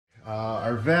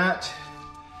Our vat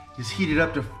is heated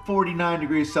up to 49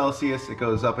 degrees Celsius. It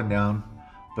goes up and down,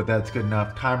 but that's good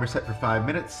enough. Timer set for 5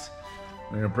 minutes.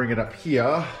 We're gonna bring it up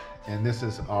here, and this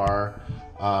is our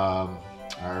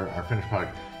finished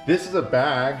product. This is a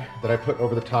bag that I put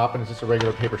over the top, and it's just a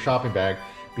regular paper shopping bag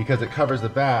because it covers the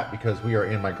vat, because we are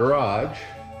in my garage,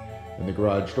 and the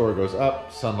garage door goes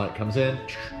up, sunlight comes in,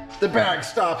 the bag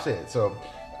stops it. So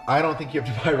I don't think you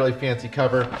have to buy a really fancy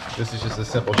cover. This is just a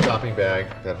simple shopping bag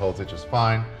that holds it just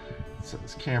fine. Set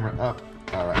this camera up.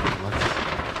 All right,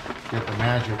 let's get the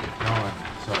magic going.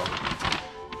 So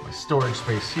my storage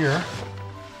space here.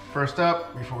 First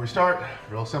up, before we start,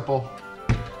 real simple.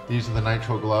 These are the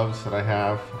nitro gloves that I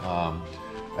have. I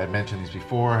had mentioned these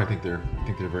before. I think they're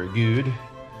very good.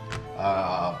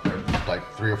 They're like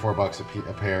 $3 or $4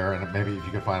 a pair, and maybe if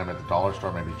you can find them at the dollar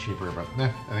store, maybe cheaper. But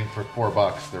I think for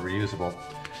 $4 they're reusable.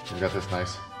 We've got this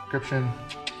nice description.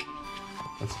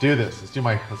 Let's do this. Let's do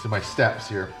my steps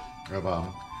here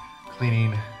of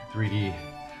cleaning 3D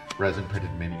resin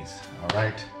printed minis. All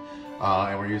right,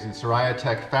 and we're using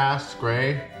Tech Fast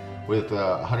Gray with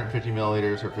 150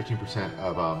 milliliters or 15%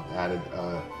 of added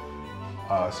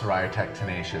Tech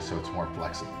Tenacious, so it's more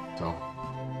flexible. So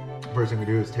first thing we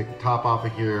do is take the top off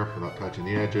of here without touching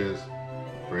the edges,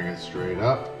 bring it straight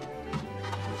up,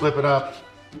 flip it up,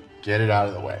 get it out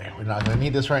of the way. We're not gonna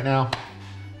need this right now.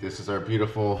 This is our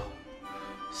beautiful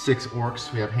 6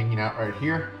 orcs we have hanging out right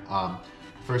here.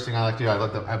 First thing I like to do,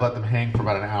 I've let them hang for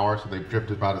about an hour, so they've dripped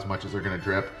about as much as they're gonna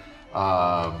drip.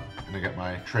 And I got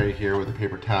my tray here with a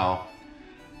paper towel,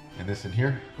 and this in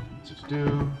here. So to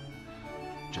do,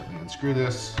 gently unscrew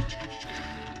this.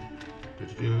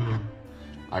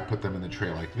 I put them in the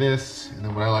tray like this, and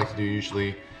then what I like to do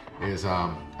usually is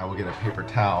I will get a paper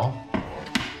towel,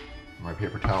 my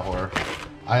paper towel holder.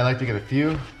 I like to get a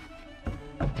few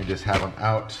and just have them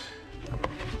out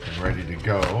and ready to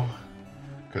go,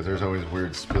 because there's always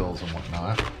weird spills and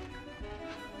whatnot.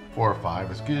 4 or 5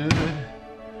 is good.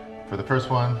 For the first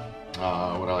one,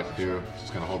 what I like to do is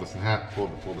just kind of hold this in half, pull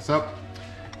this up,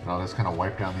 and I'll just kind of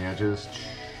wipe down the edges,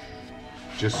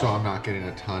 just so I'm not getting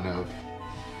a ton of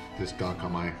this gunk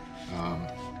on my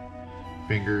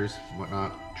fingers and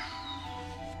whatnot.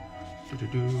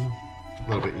 A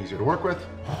little bit easier to work with.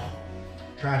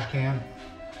 Trash can,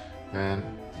 and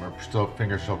our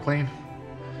fingers still clean.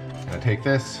 I'm gonna take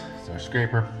this, it's our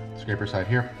scraper side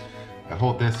here. I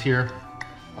hold this here.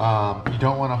 You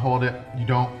don't want to hold it. You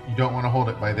don't want to hold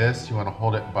it by this. You want to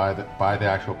hold it by the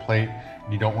actual plate.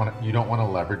 And you don't want to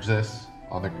leverage this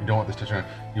on the. You don't want this to turn.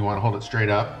 You want to hold it straight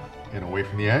up and away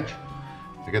from the edge.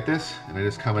 I get this, and I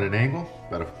just come at an angle,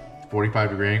 about a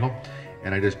 45-degree angle,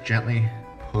 and I just gently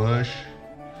push,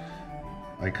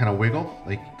 like kind of wiggle,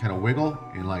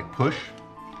 and like push.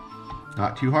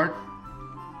 Not too hard,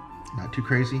 not too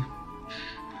crazy,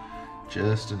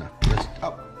 just enough. Just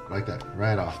up like that,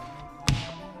 right off.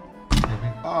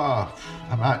 Oh,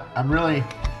 I'm really,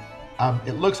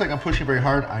 it looks like I'm pushing very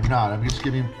hard. I'm not. I'm just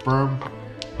giving firm,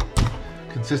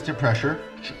 consistent pressure.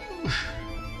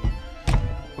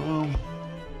 Boom.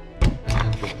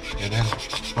 And boom. And then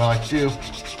what I like to do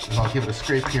is I'll give it a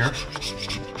scrape here.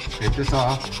 Scrape this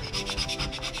off.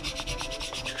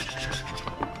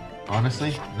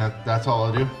 Honestly, that's all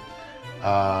I'll do.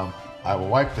 I will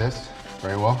wipe this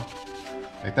very well,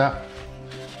 like that.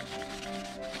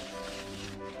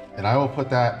 And I will put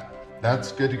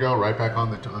that's good to go, right back on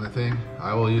the thing.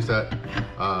 I will use that,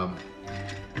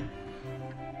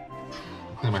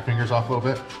 clean my fingers off a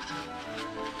little bit.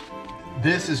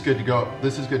 This is good to go.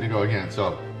 This is good to go again.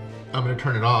 So I'm gonna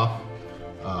turn it off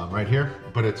right here,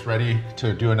 but it's ready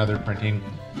to do another printing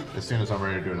as soon as I'm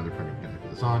ready to do another printing. I'm gonna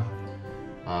put this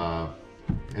on,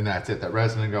 and that's it. That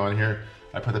resin can go in here.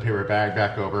 I put the paper bag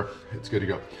back over. It's good to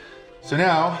go. So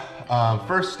now,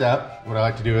 first step, what I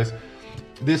like to do is,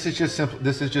 this is just simple.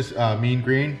 This is just mean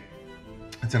green.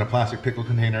 It's in a plastic pickle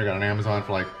container. I got on Amazon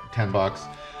for like 10 bucks.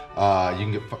 You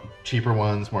can get cheaper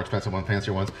ones, more expensive ones,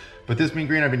 fancier ones. But this mean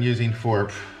green I've been using for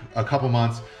a couple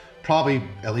months. Probably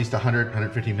at least 100,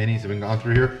 150 minis have been gone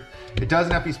through here. It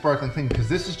doesn't have to be sparkling clean, because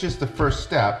this is just the first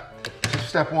step.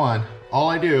 Step 1, all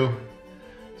I do,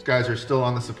 these guys are still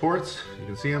on the supports. You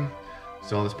can see them,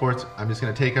 still on the supports. I'm just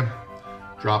gonna take them,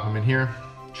 drop them in here,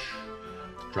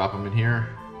 drop them in here,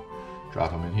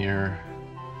 drop them in here,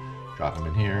 drop them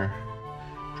in here,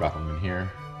 drop them in here,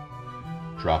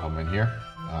 drop them in here.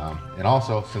 And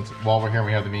also, since while we're here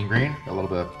we have the mean green, a little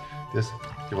bit of this,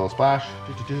 give a little splash,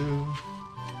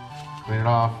 clean it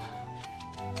off,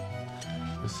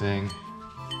 this thing,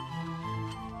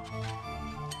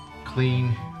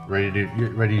 clean, ready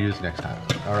to use next time.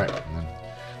 All right, and then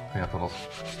clean up little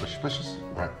splishes.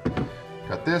 All right,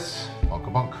 got this, bunk a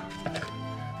bunk.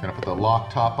 Gonna put the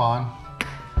lock top on,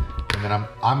 and then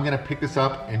I'm gonna pick this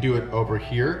up and do it over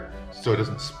here so it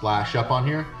doesn't splash up on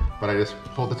here, but I just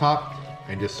pull the top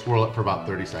and just swirl it for about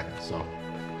 30 seconds. So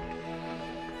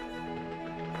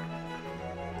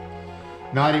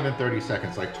not even 30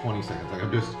 seconds, like 20 seconds. Like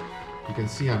you can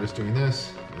see I'm just doing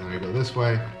this, and then I go this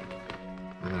way,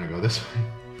 and then I go this way.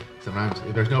 Sometimes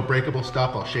if there's no breakable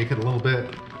stuff, I'll shake it a little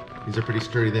bit. These are pretty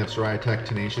sturdy. They have Tech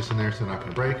Tenacious in there, so they're not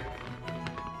gonna break.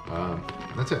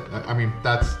 That's it. I mean,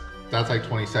 that's like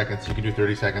 20 seconds. You can do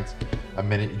 30 seconds, a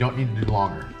minute. You don't need to do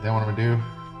longer. Then what I'm gonna do,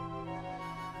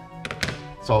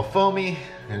 it's all foamy.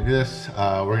 I'm gonna do this.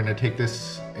 We're gonna take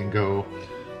this and go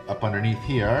up underneath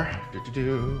here.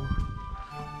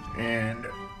 And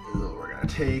we're gonna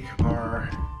take our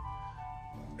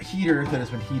heater that has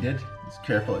been heated. Just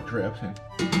careful, it drips. And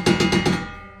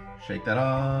shake that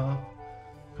off.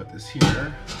 Put this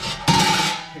here.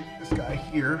 Take this guy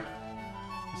here.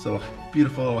 This little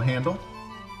beautiful little handle.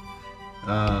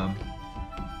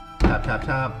 Tap, tap,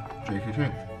 tap. Drink, drink,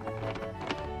 drink.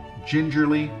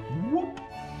 Gingerly, whoop.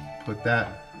 Put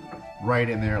that right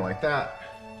in there like that.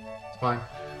 It's fine.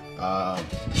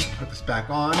 Put this back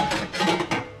on.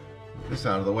 Move this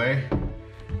out of the way.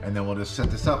 And then we'll just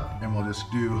set this up and we'll just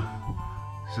do,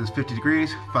 this is 50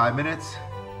 degrees, 5 minutes.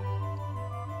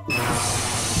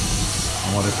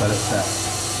 And we'll just let it set.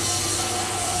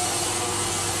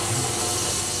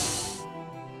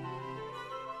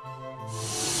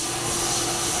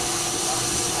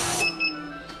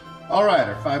 All right,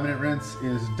 our 5-minute rinse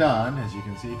is done. As you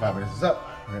can see, 5 minutes is up.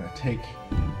 We're gonna take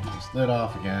this lid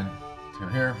off again.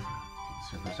 Turn here.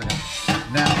 For a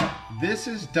second. Now, this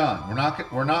is done.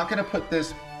 We're not gonna put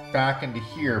this back into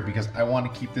here because I want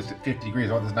to keep this at 50 degrees.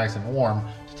 I want this nice and warm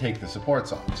to take the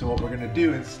supports off. So what we're gonna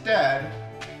do instead,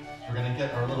 we're gonna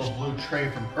get our little blue tray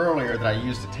from earlier that I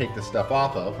used to take the stuff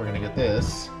off of. We're gonna get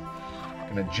this.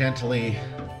 I'm gonna gently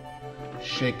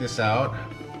shake this out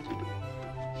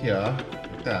here,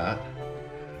 like that.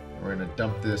 We're gonna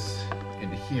dump this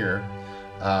into here.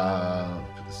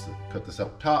 Put this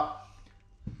up top.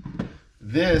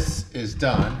 This is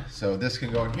done, so this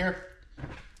can go in here.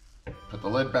 Put the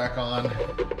lid back on,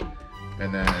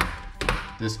 and then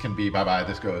this can be bye-bye.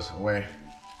 This goes away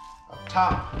up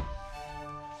top.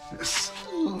 This,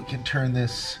 we can turn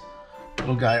this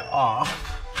little guy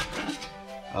off.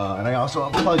 And I also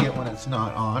unplug it when it's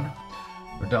not on.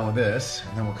 We're done with this,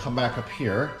 and then we'll come back up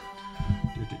here.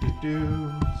 So I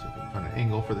can find an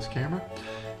angle for this camera.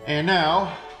 And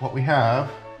now, what we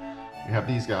have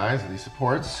these guys, these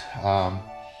supports.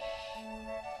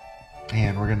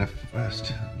 And we're gonna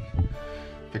first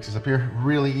fix this up here.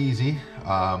 Really easy.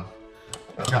 I've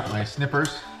got my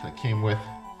snippers that came with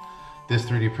this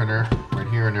 3D printer right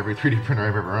here, and every 3D printer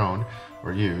I've ever owned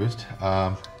or used.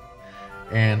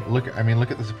 And look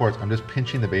at the supports. I'm just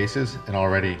pinching the bases, and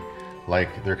already,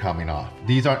 like, they're coming off.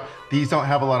 These don't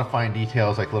have a lot of fine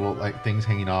details, like little things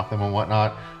hanging off them and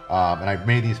whatnot. And I've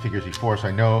made these figures before, so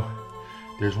I know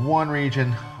there's one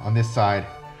region on this side.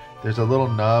 There's a little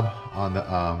nub on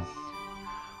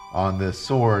the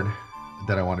sword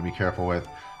that I want to be careful with.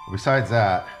 But besides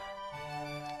that,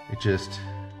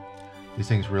 these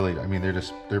things really, I mean,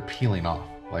 they're peeling off.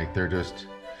 Like, they're just,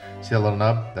 see that little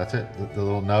nub? That's it. The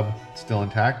little nub still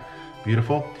intact.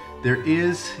 Beautiful. There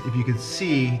is, if you can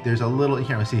see, there's a little, you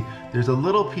can't really see, there's a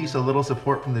little piece, a little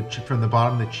support from the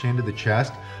bottom of the chin to the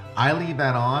chest. I leave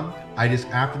that on.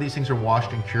 After these things are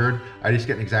washed and cured, I just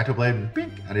get an X-Acto blade and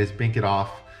bink, I just bink it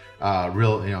off.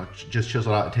 Just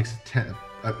chisel it out. It takes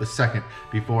a second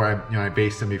before I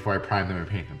base them, before I prime them and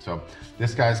paint them. So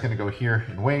this guy's gonna go here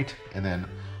and wait, and then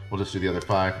we'll just do the other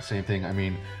 5. Same thing. I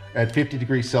mean, at 50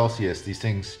 degrees Celsius, these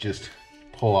things just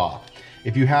pull off.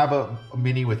 If you have a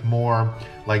Mini with more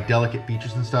like delicate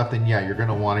features and stuff, then yeah, you're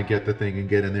gonna wanna get the thing and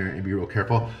get in there and be real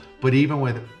careful. But even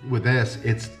with this,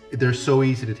 they're so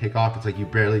easy to take off. It's like you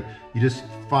just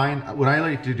find, what I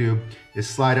like to do is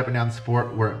slide up and down the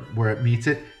support where it meets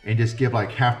it, and just give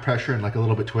like half pressure and like a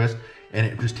little bit twist, and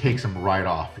it just takes them right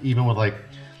off, even with like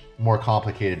more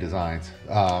complicated designs.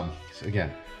 So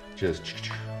again, just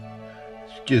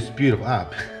beautiful,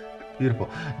 beautiful.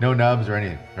 No nubs or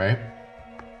anything, right?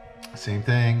 Same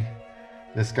thing,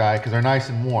 this guy, because they're nice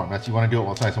and warm. You want to do it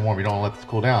while it's nice and warm. You don't want to let this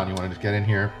cool down. You want to just get in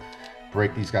here,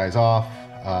 break these guys off.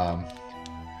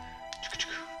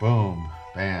 Boom,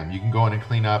 bam. You can go in and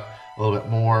clean up a little bit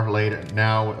more later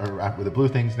now, or with the blue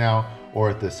things now,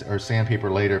 or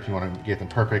sandpaper later if you want to get them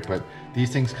perfect. But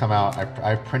these things come out.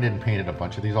 I've printed and painted a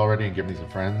bunch of these already and given these to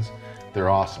friends. They're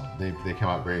awesome. They come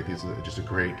out great. These are just a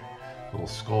great little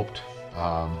sculpt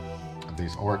of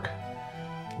these orc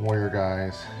warrior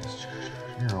guys.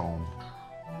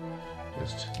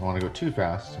 Just don't want to go too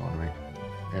fast. Don't want to make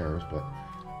errors, but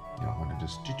you don't want to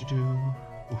just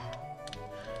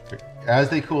As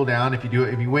they cool down, if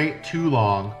you wait too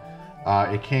long,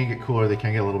 it can get cooler. They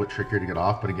can get a little bit trickier to get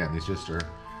off. But again, these just are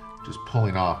just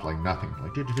pulling off like nothing.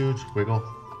 Like just wiggle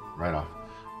right off.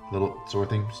 Little sore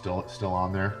thing still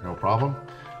on there, no problem.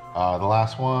 The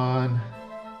last one,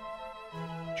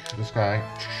 this guy,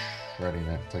 ready,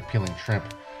 man. It's like peeling shrimp.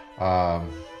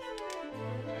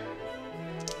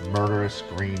 Murderous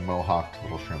green mohawked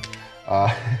little shrimp.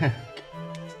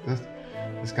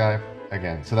 This guy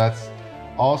again. So that's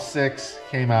all 6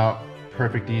 came out,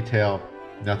 perfect detail,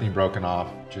 nothing broken off,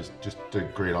 just a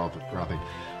great all around thing.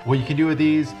 What you can do with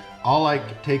these, I'll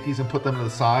like take these and put them to the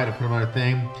side and put them on a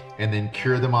thing, and then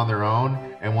cure them on their own.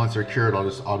 And once they're cured,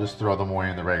 I'll just throw them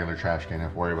away in the regular trash can and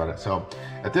have to worry about it. So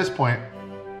at this point,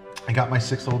 I got my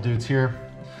 6 little dudes here.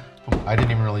 I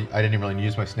didn't even really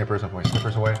use my snippers. I put my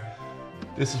snippers away.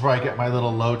 This is where I get my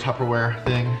little low Tupperware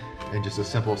thing and just a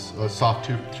simple soft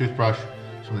toothbrush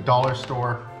from the dollar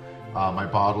store. My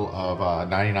bottle of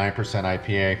 99%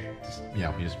 IPA. Just,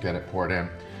 you just get it, pour it in,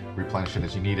 replenish it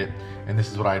as you need it. And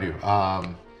this is what I do.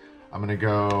 I'm gonna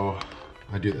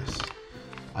do this.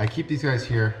 I keep these guys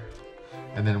here,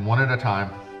 and then one at a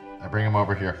time, I bring them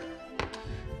over here,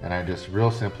 and I just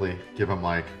real simply give them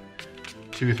like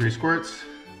 2 or 3 squirts,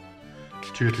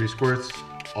 2 or 3 squirts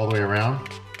all the way around.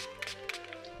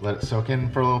 Let it soak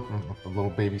in for a little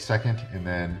baby second, and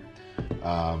then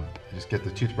just get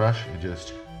the toothbrush and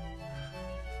just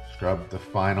scrub the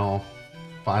final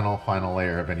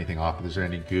layer of anything off. If there's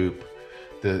any goop,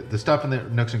 the stuff in the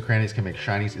nooks and crannies can make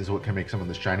shinies, is what can make some of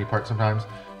the shiny part sometimes.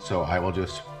 So I will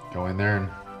just go in there and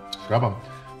scrub them.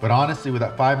 But honestly, with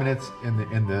that 5 minutes in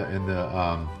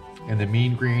the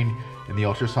mean green, in the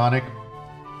ultrasonic,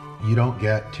 you don't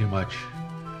get too much,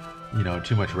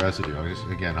 too much residue. Just,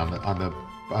 again,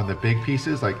 on the big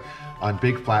pieces, like on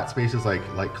big flat spaces, like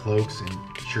cloaks and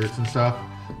shirts and stuff,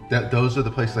 those are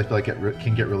the places I feel like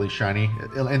can get really shiny,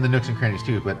 and the nooks and crannies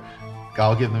too. But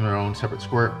I'll give them their own separate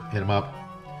squirt, hit them up,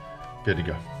 good to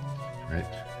go, right?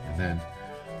 And then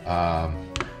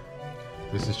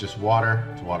this is just water.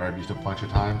 It's water I've used a bunch of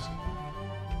times.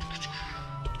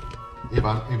 If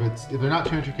they're not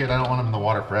too intricate, I don't want them in the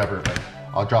water forever, but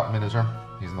I'll drop them in as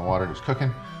he's in the water just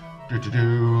cooking.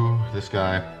 This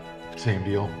guy, same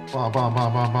deal. Bum, bum,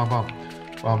 bum, bum, bum, bum.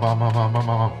 Bum, bum, bum, bum, bum,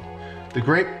 bum.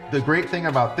 The great thing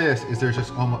about this is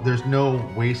there's no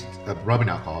waste of rubbing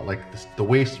alcohol. Like the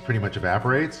waste pretty much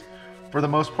evaporates for the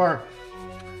most part.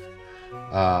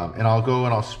 And I'll go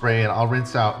and I'll spray and I'll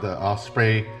rinse out I'll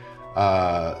spray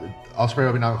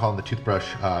rubbing alcohol in the toothbrush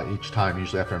each time,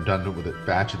 usually after I'm done with a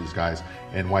batch of these guys,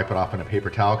 and wipe it off in a paper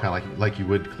towel, kind of like you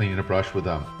would cleaning a brush with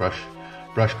brush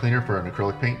cleaner for an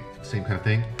acrylic paint, same kind of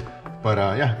thing. But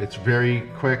yeah, it's very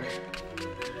quick,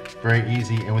 very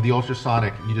easy, and with the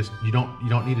ultrasonic, you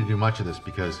don't need to do much of this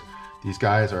because these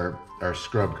guys are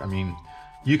scrubbed. I mean,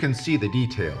 you can see the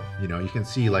detail. You can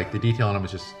see like the detail on them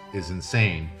is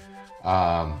insane.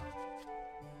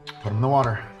 Put them in the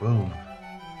water. Boom.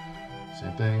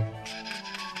 Same thing.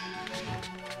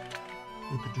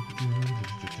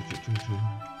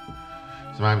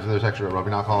 Sometimes if there's extra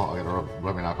rubbing alcohol, I'll get a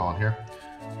rubbing alcohol in here.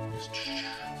 Just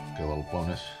get a little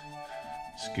bonus.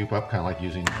 Scoop up, kind of like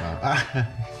using,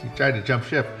 you tried to jump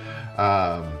ship.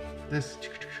 This,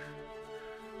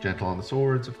 gentle on the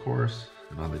swords, of course,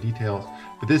 and on the details.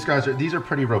 But these are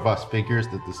pretty robust figures.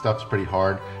 The stuff's pretty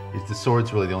hard. The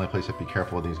sword's really the only place you have to be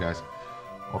careful with these guys.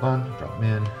 All done, drop them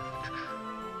in.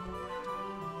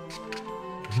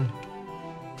 He's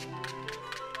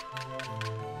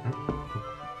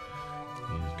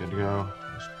good to go.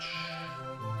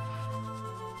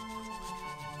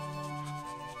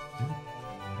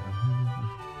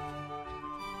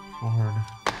 Forward.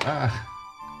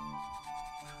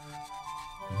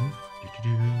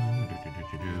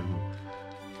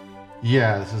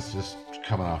 Yeah, this is just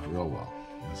coming off real well.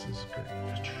 This is great.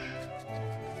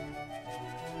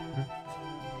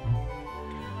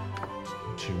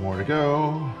 2 more to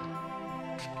go.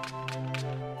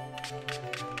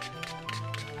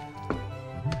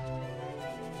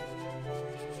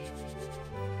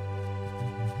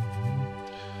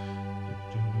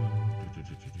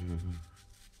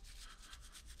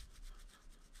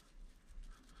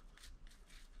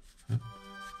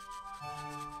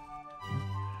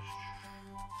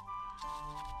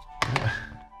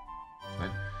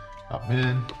 Up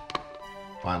in,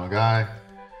 final guy.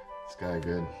 This guy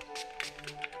good.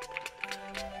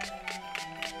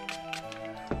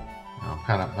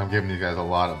 I'm giving these guys a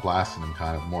lot of blasting them,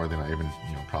 kind of more than I even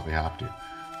probably have to.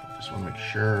 I just want to make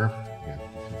sure. Yeah.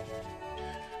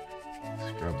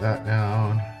 Scrub that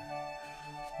down.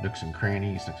 nooks and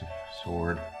crannies,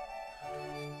 sword,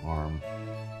 arm,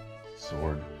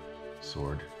 sword,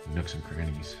 sword, nooks and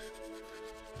crannies,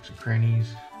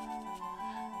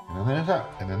 and then there's that.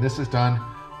 And then this is done.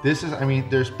 This is, I mean,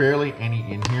 there's barely any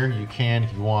in here. You can,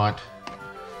 if you want,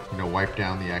 you know, wipe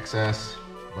down the excess,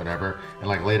 whatever. And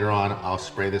like later on, I'll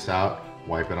spray this out,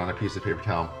 wipe it on a piece of paper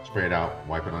towel, spray it out,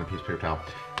 wipe it on a piece of paper towel,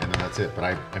 and then that's it. But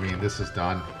I mean, this is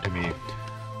done to me.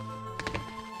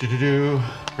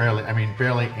 Barely, I mean,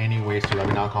 barely any waste of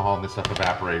rubbing alcohol, and this stuff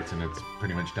evaporates and it's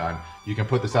pretty much done. You can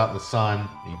put this out in the sun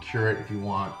and cure it if you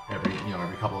want every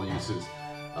couple of uses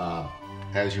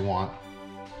as you want.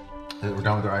 We're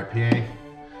done with our IPA,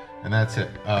 and that's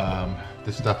it.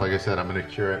 This stuff, like I said, I'm gonna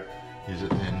cure it, use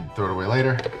it, and throw it away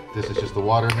later. This is just the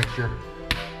water mixture.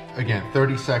 Again,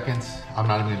 30 seconds. I'm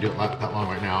not even gonna do it that long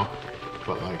right now,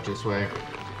 but like this way.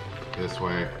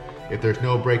 If there's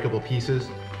no breakable pieces,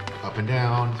 up and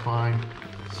down, it's fine.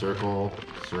 Circle,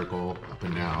 circle, up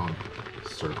and down,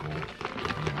 circle,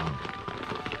 up and down.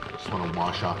 Just want to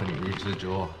wash off any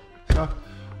residual stuff.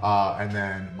 And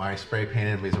then my spray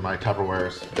painted, these are my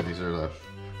Tupperwares. These are the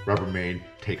Rubbermaid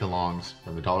take-alongs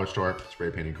from the dollar store. Spray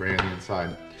painted gray on the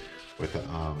inside with the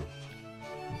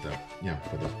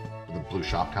blue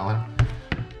shop towel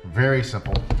in. Very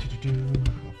simple.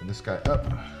 Open this guy up.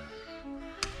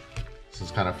 This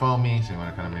is kind of foamy, so you want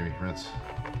to kind of maybe rinse,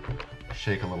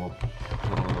 shake a little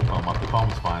foam up. The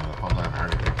foam's fine, the foam's not gonna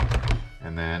hurt anything.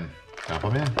 And then dump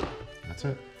them in. That's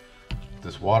it.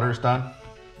 This water's done.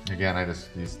 Again,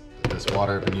 this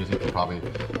water I've been using for probably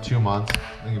 2 months.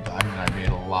 I mean, I made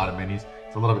a lot of minis.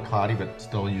 It's a little bit cloudy, but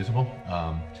still usable.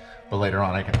 But later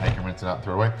on, I can rinse it out and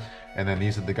throw it away. And then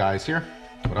these are the guys here.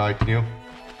 What I like to do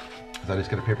is I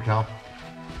just get a paper towel,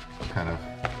 kind of.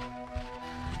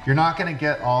 You're not gonna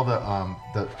get all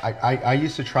I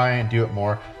used to try and do it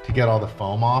more to get all the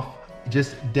foam off.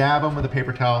 Just dab them with a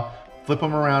paper towel, flip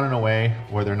them around in a way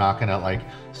where they're not gonna, like,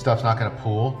 stuff's not gonna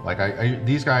pool. Like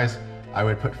these guys, I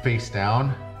would put face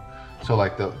down, so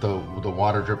like the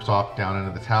water drips off down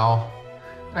into the towel.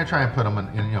 And I try and put them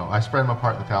in, you know, I spread them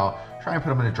apart in the towel, try and put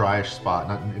them in a dryish spot.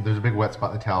 If there's a big wet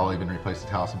spot in the towel, I'll even replace the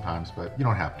towel sometimes, but you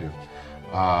don't have to.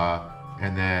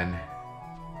 And then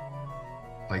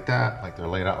like that, like they're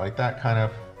laid out like that, kind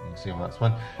of. You can see them on that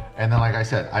one. And then, like I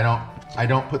said, I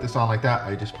don't put this on like that.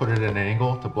 I just put it at an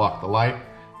angle to block the light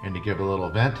and to give it a little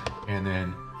vent, and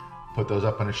then put those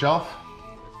up on a shelf,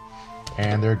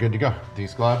 and they're good to go.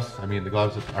 These gloves, I mean, the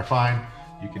gloves are fine.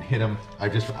 You can hit them.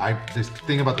 This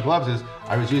thing about the gloves is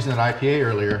I was using an IPA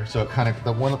earlier, so it kind of,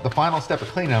 the final step of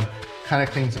cleaning them kind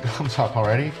of cleans the gloves off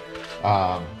already.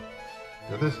 Got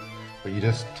this, but you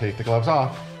just take the gloves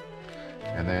off,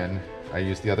 and then I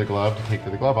use the other glove to take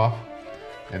the glove off,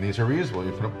 and these are reusable.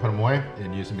 You put them away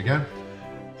and use them again,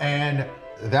 and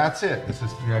that's it. This is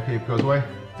the IPA goes away.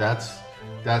 That's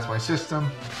my system.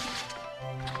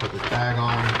 Put the tag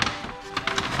on,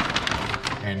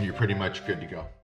 and you're pretty much good to go.